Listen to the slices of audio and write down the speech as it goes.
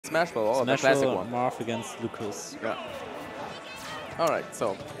Smashville, oh, the classic one. Marth against Lucas. Yeah. Alright,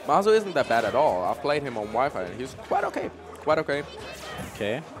 so Maasu isn't that bad at all. I've played him on Wi-Fi and he's quite okay. Quite okay.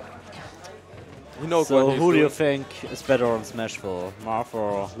 Okay. He knows so what he's who do doing. you think is better on Smashville? Marth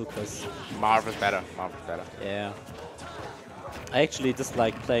or Lucas? Marth is better. Marth is better. Yeah. I actually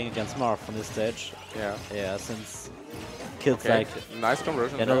dislike playing against Marth on this stage. Yeah. Yeah, since kills Okay. like... Nice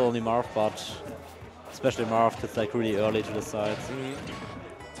conversion. Yeah, not only Marth, but especially Marth kills like really early to the sides.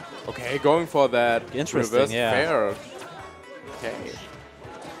 Okay, going for that Interesting, reverse yeah. fair. Okay.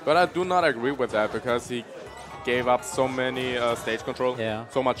 But I do not agree with that because he gave up so many stage control. Yeah.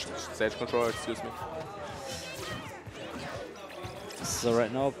 So much stage control, excuse me. So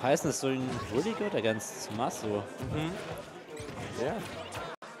right now, Paisen is doing really good against Maasu. Yeah.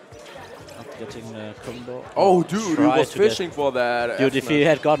 Not getting the combo. Oh, dude, he Try was to fishing for that. Dude, if he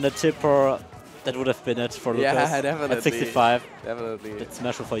had gotten a tipper, that would have been it for Lucas. Yeah, definitely. At 65. Definitely. It's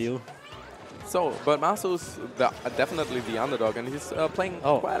Smashville for you. So, but Maasu's definitely the underdog, and he's playing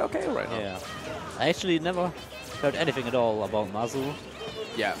quite okay right now. Yeah. I actually never heard anything at all about Maasu.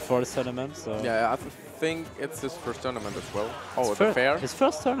 Yeah. For this tournament, so... Yeah, I think it's his first tournament as well. Oh, his the fair? His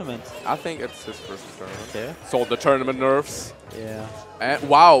first tournament. I think it's his first tournament. Okay. So the tournament nerves. Yeah. And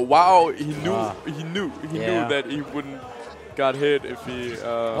wow, he knew, he knew Yeah. that he wouldn't got hit if he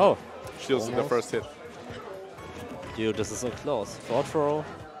shields in the first hit. Dude, this is so close. Forward throw.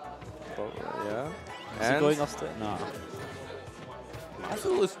 Yeah. Is he going off stage? No.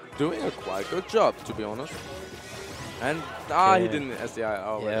 Maasu is doing a quite good job, to be honest. And he didn't SDI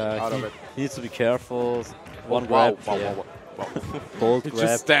out of it. He needs to be careful. One wow, grab. wow. Bold He grab.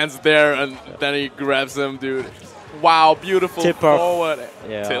 just stands there and then he grabs him, dude. Wow, beautiful Tipper. forward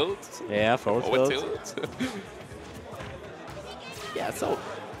Tilt. Yeah, forward tilt. Yeah, so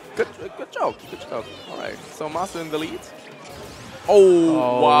good job. All right, so Maasu in the lead.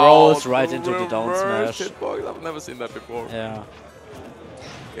 Oh, wow. Rolls right into the down reverse smash. hitbox. I've never seen that before. Yeah.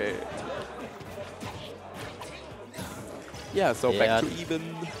 Okay. Yeah, so back to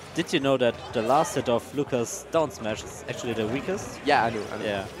even. Did you know that the last hit of Lucas' down smash is actually the weakest? Yeah, I knew.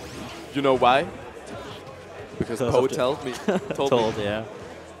 Yeah. You know why? Because Poe told me. Yeah.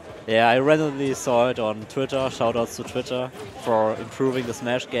 Yeah, I randomly saw it on Twitter. Shoutouts to Twitter for improving the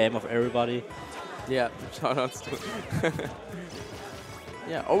Smash game of everybody. Yeah, shoutouts to.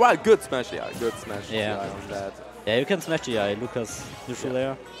 Yeah, alright, good smash DI. Good smash DI on that. Yeah, you can smash DI, Lucas, neutral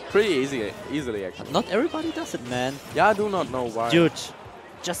layer. Pretty easily actually. Not everybody does it, man. Yeah, I do not know why. Dude,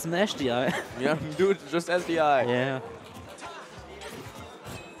 just smash DI. Yeah, dude, just SDI. Yeah.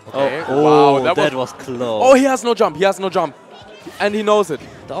 Okay. Oh, wow, that was close. Oh, he has no jump. And he knows it.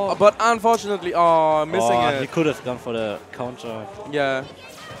 But unfortunately, missing it. He could have gone for the counter. Yeah.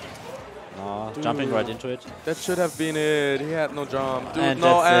 No, jumping right into it. That should have been it. He had no jump. Dude, And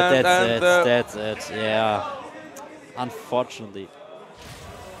no, that's it. Yeah. Unfortunately.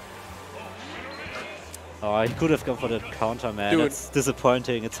 Oh, he could have gone for the counter, man. Dude. It's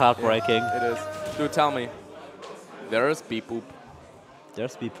disappointing. It's heartbreaking. Yeah, it is. Dude, tell me. There's beep boop.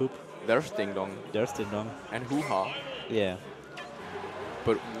 There's beep poop. There's ding dong. There's ding dong. And hoo ha. Yeah.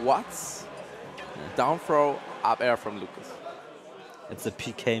 But what's down throw up air from Lucas? It's a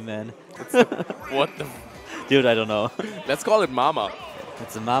PK, man. What the? Dude, I don't know. Let's call it Mama.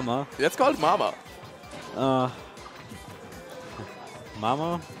 It's a Mama. Let's call it Mama.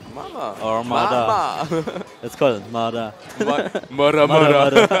 Mama? Mama. Or Mada. Mama. Let's call it Mada. Mara.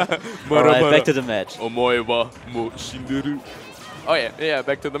 Alright, back to the match. Oh yeah,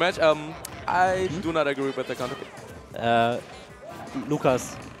 back to the match. I do not agree with the counter pick.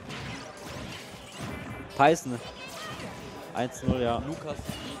 Lucas. Paisen. 1-0, yeah. Lucas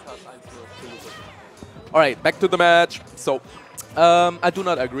 1-0. Alright, back to the match. So, I do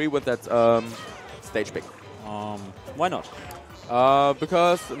not agree with that stage pick. Why not?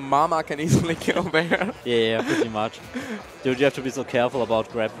 Because Mama can easily kill there. Yeah, pretty much. Dude, you have to be so careful about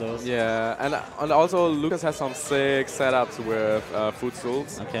grab those. Yeah, and also Lucas has some sick setups with food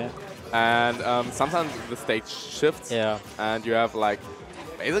stools. Okay. And sometimes the stage shifts. Yeah. And you have like,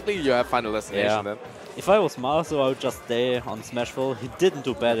 basically you have Final Destination then. If I was Maasu, I would just stay on Smashville. He didn't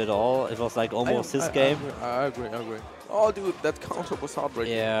do bad at all. It was like almost his game. I agree. Oh, dude, that counter was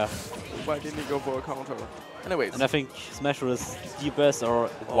heartbreaking. Yeah. Why didn't he go for a counter? Anyways. And I think Smashville is the best or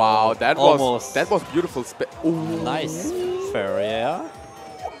wow, that almost. was beautiful. Nice. Fair, yeah.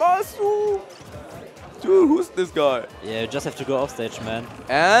 Maasu. Dude, who's this guy? Yeah, you just have to go off stage, man.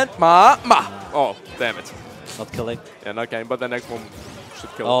 And Mama. Oh, damn it. Not killing. Yeah, not killing, but the next one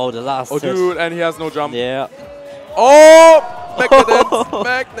should kill. Oh, the last hit. Dude, and he has no jump. Yeah. Oh! Back to that.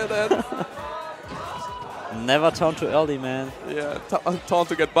 Back to that. Never taunt too early, man. Yeah, taunt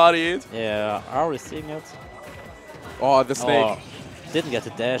to get bodied. Yeah, are we seeing it? Oh, the snake. Oh, didn't get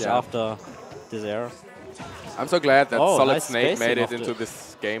the dash after this air. I'm so glad that Solid nice Snake made it spacing into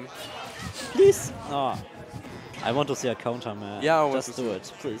this game. Please! No. I want to see a counter, man. Yeah, I want just to do see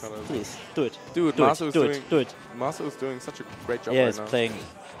it. Please, please, do it. Dude, do Maasu it, do it. Maasu is doing such a great job yeah, right he's now. playing.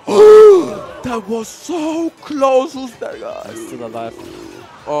 That was so close, who's that guy? He's still alive.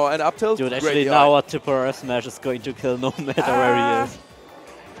 Oh, and up tilt. Dude, actually now a tipper smash is going to kill no matter where he is.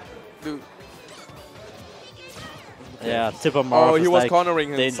 Dude. Yeah, tipper Marth. Oh, he was like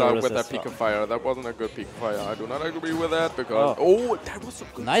cornering himself with that well. peak of fire. That wasn't a good peak of fire. I do not agree with that because. Oh, that was a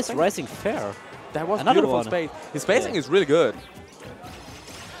good nice space. rising fair. That was Another beautiful one. space. His spacing is really good.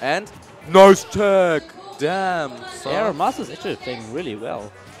 And nice tech. Damn. Yeah, Maasu is actually playing really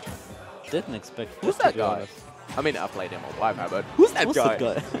well. Didn't expect. Who's that guy? Honest. I mean, I played him on Wi-Fi, but who's that guy?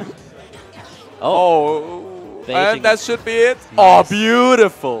 That guy? Oh, and that should be it. Nice. Oh,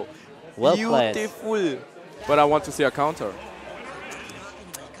 beautiful. Well beautiful. Played. But I want to see a counter.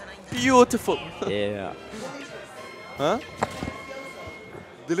 Beautiful. Yeah. Huh?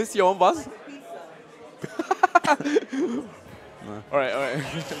 Delicia was? No. Alright.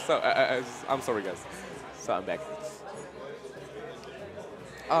 So, I'm sorry, guys. So, I'm back.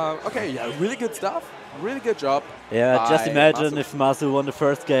 Okay, yeah, really good stuff. Really good job. Yeah, just imagine Maasu. if Maasu won the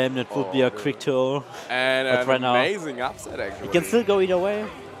first game, it would be a quick 2-0. And but an right now, amazing upset, actually. it can still go either way.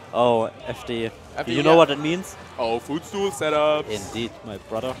 Oh, FD. Do you know what it means? Oh, footstool setups. Indeed, my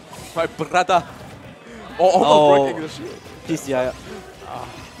brother. My brother. Oh, almost breaking the shield. Please, yeah.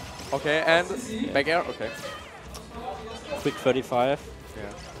 Okay, and back air. Okay. Quick 35.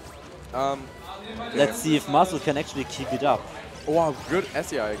 Yeah. Let's see if Maasu can actually keep it up. Wow, good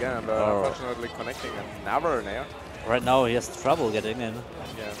SEI again, but unfortunately connecting another an air. Right now he has trouble getting in.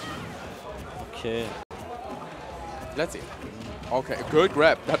 Yeah. Okay. Let's see. Okay, good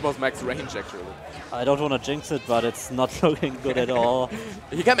grab. That was max range actually. I don't want to jinx it, but it's not looking good at all.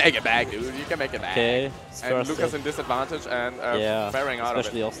 He can make it back, dude. He can make it back. Okay. And Lucas in disadvantage and faring out of it.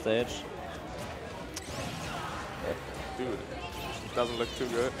 Especially off stage. Dude, doesn't look too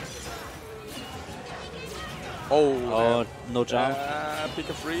good. Oh, no jump. Pick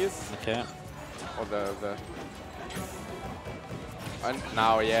a freeze. Okay. Or the. And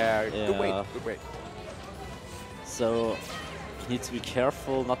now, yeah. Good wait. Good wait. So, he needs to be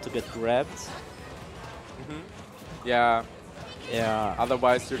careful not to get grabbed. Yeah. Yeah.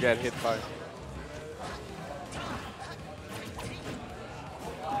 Otherwise, you get hit by.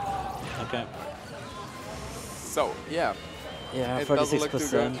 Okay. So, yeah. Yeah, it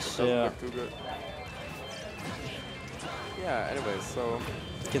 36%. Yeah. Look too good. Yeah, anyways, so.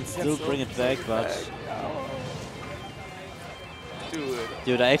 Can still bring it back, but.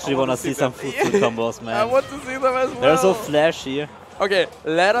 Dude, I actually want to see some footstool combos, man. I want to see them as well. They're so flashy. Okay,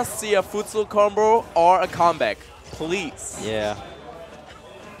 let us see a footstool combo or a comeback, please. Yeah.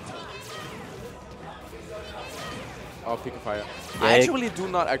 Oh, Pick of Fire. Yeah, I actually do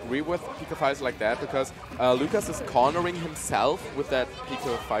not agree with Pick of Fires like that because Lucas is cornering himself with that Pick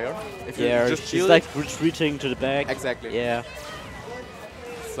of Fire. If you just he's like retreating to the back. Exactly. Yeah.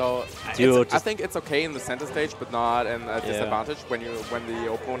 So I think it's okay in the center stage, but not in a disadvantage when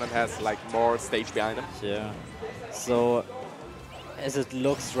the opponent has like more stage behind him. Yeah. So as it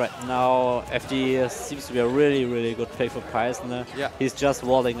looks right now, FD seems to be a really good pick for Paisen. Yeah. He's just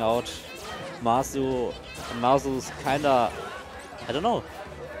walling out Maasu. And Maasu's kinda, I don't know.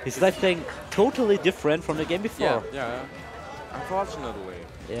 He's like playing totally different from the game before. Yeah. Unfortunately.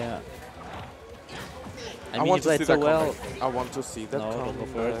 Yeah. I want to see that well. I want to see that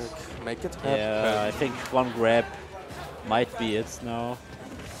comeback. Make it happen. Yeah, I think one grab might be it now.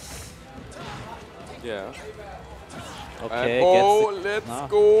 Yeah. Okay. Let's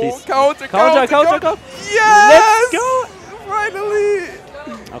go! Please. Counter! Yes! Let's go! Finally!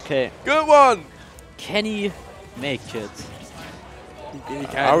 Okay. Good one! Can he make it?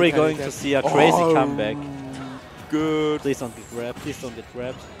 Are we going to see a crazy comeback? Good. Please don't get grabbed. Please don't get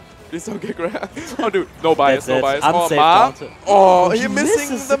grabbed. Please don't get grabbed. Oh, dude. No bias. No bias. Unsafe Ma. Oh, he's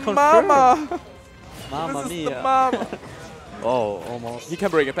missing the mama. Mamma mia. The mama. Oh, almost. He can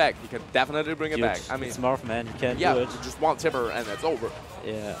bring it back. He can definitely bring it Dude, back. I mean, it's Marth, man. He can't yeah, do it. just one tipper and it's over.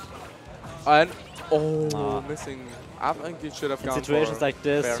 Yeah. And missing. I think he should have gone situations for like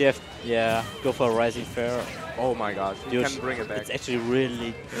this, fair. you have go for a rising fair. Oh my gosh, he can bring it back. It's actually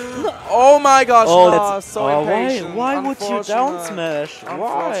really. Oh my gosh! Oh, no, so impatient. Why would you down smash?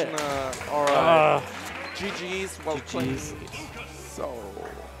 Why? Alright. GGs. Well GGs. played.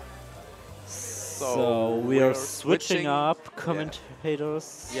 So we are switching up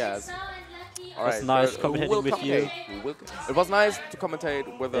commentators. Yes. All was right. nice commentating with you. It was nice to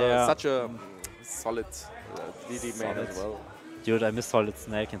commentate with such a solid DD main as well. Dude, I miss Solid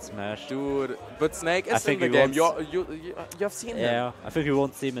Snake in Smash. Dude, but Snake is in the game. You have seen him. Yeah, I think we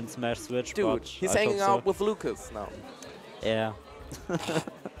won't see him in Smash Switch. Dude, but he's hanging out with Lucas now. Yeah.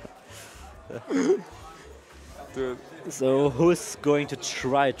 Dude. So who's going to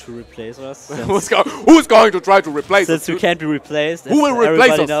try to replace us? Who's going to try to replace us? Since we can't be replaced. Who will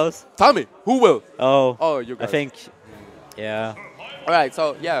replace us? Knows. Tell me, who will? Oh, you guys. I think, yeah. Alright,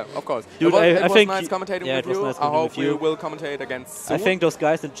 so yeah, of course. Dude, it was think nice commentating with you. Nice I hope we will commentate again soon. I think those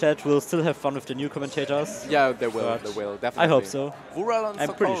guys in chat will still have fun with the new commentators. Yeah, they will. They will, definitely. I hope so.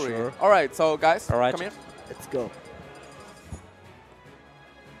 I'm pretty sure. Alright, so guys, come here. Let's go.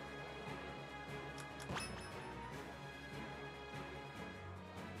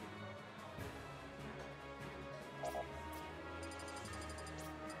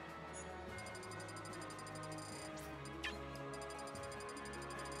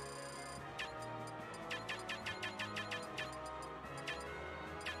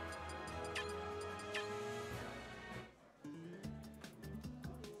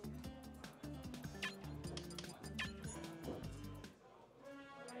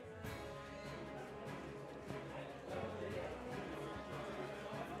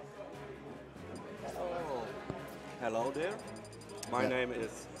 Hello there, my name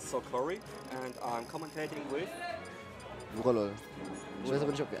is Sokori and I'm commentating with... Lol. Ich weiß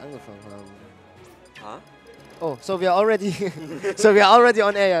aber nicht, ob wir angefangen haben. Huh? Oh, so we are already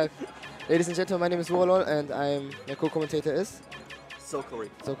on air. Ladies and gentlemen, my name is Warlol and my co-commentator is... Sokori.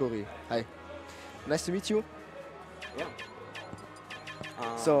 Sokori. Hi. Nice to meet you. Yeah.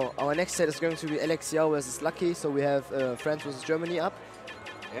 So our next set is going to be Alex Yao versus Lucky. So we have France versus Germany up.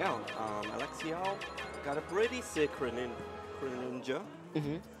 Yeah, Alex Yao got a pretty sick Greninja.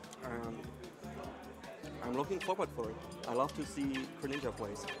 I'm looking forward for it. I love to see Greninja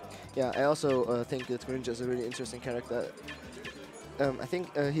plays. Yeah, I also think that Greninja is a really interesting character. I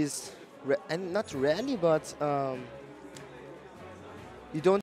think he's not rarely, but you don't